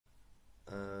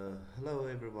Hello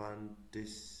everyone,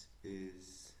 this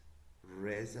is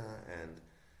Reza, and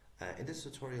in this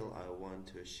tutorial I want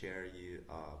to share you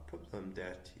a problem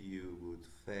that you would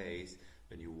face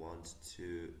when you want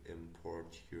to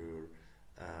import your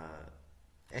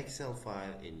Excel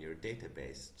file in your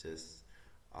database.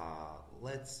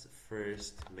 Let's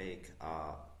first make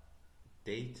a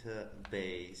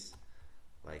database,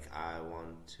 like I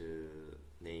want to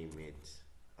name it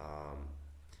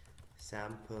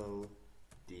sample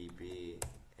DB,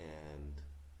 and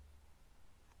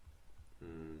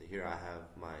here I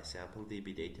have my sample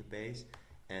DB database,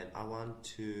 and I want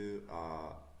to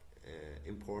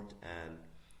import an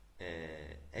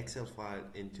Excel file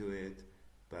into it.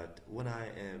 But when I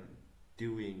am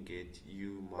doing it,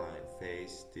 you might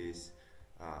face this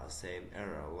same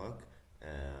error. Look,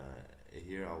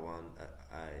 here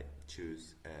I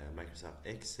choose Microsoft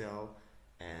Excel,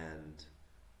 and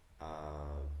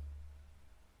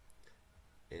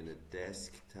in the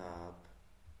desktop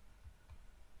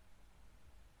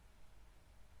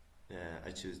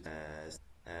I choose as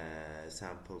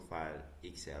sample file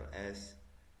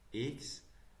XLSX,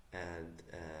 and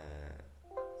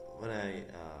when I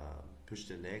push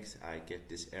the next, I get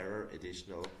this error,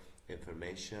 additional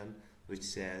information, which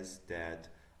says that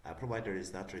a provider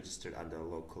is not registered on the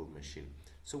local machine.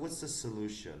 So what's the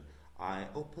solution? I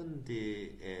open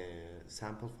the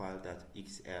sample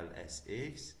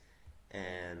file.xlsx,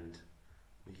 and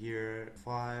here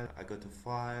I go to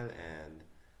file and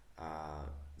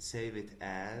save it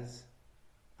as,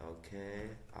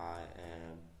 okay, I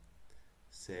am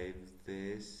save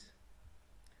this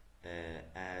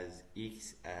as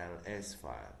XLS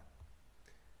file,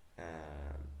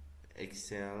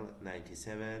 Excel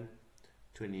 97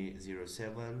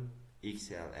 2007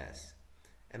 XLS,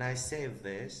 and I save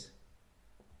this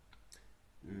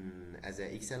as a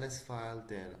XLS file.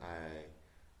 Then I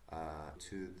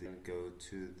go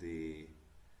to the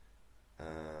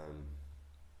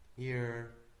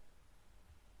here,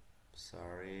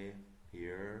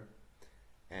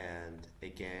 and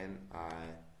again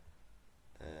I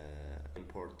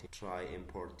try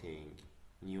importing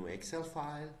new Excel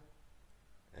file.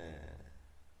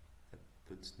 I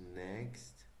put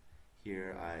next.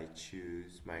 Here I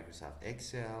choose Microsoft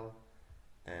Excel,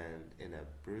 and in a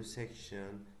brew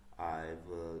section I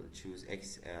will choose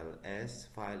XLS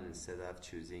file instead of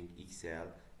choosing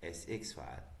XLSX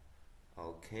file.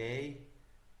 Okay,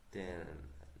 then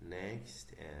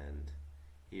next, and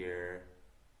here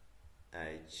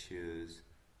I choose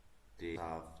the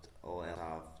soft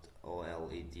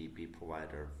OLEDB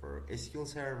provider for SQL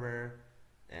Server,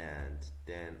 and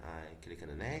then I click on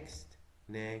the next,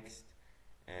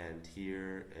 and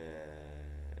here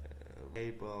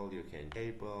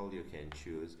you can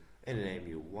choose any name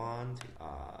you want.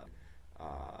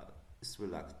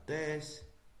 Select this,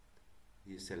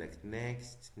 you select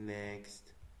next,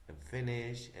 and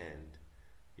finish, and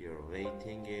you're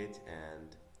waiting it,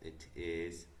 and it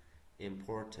is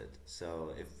imported.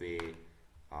 So if we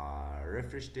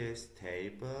refresh this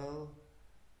table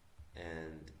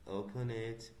and open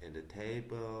it in the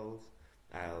tables,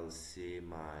 I'll see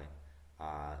my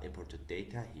imported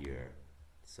data here.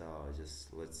 So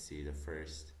let's see the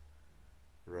first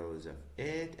rows of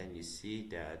it, and you see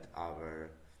that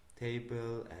our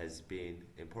table has been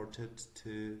imported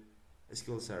to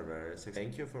SQL Server. So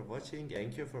thank you for watching,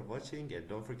 and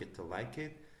don't forget to like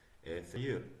it if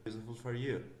it's useful for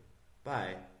you.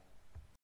 Bye.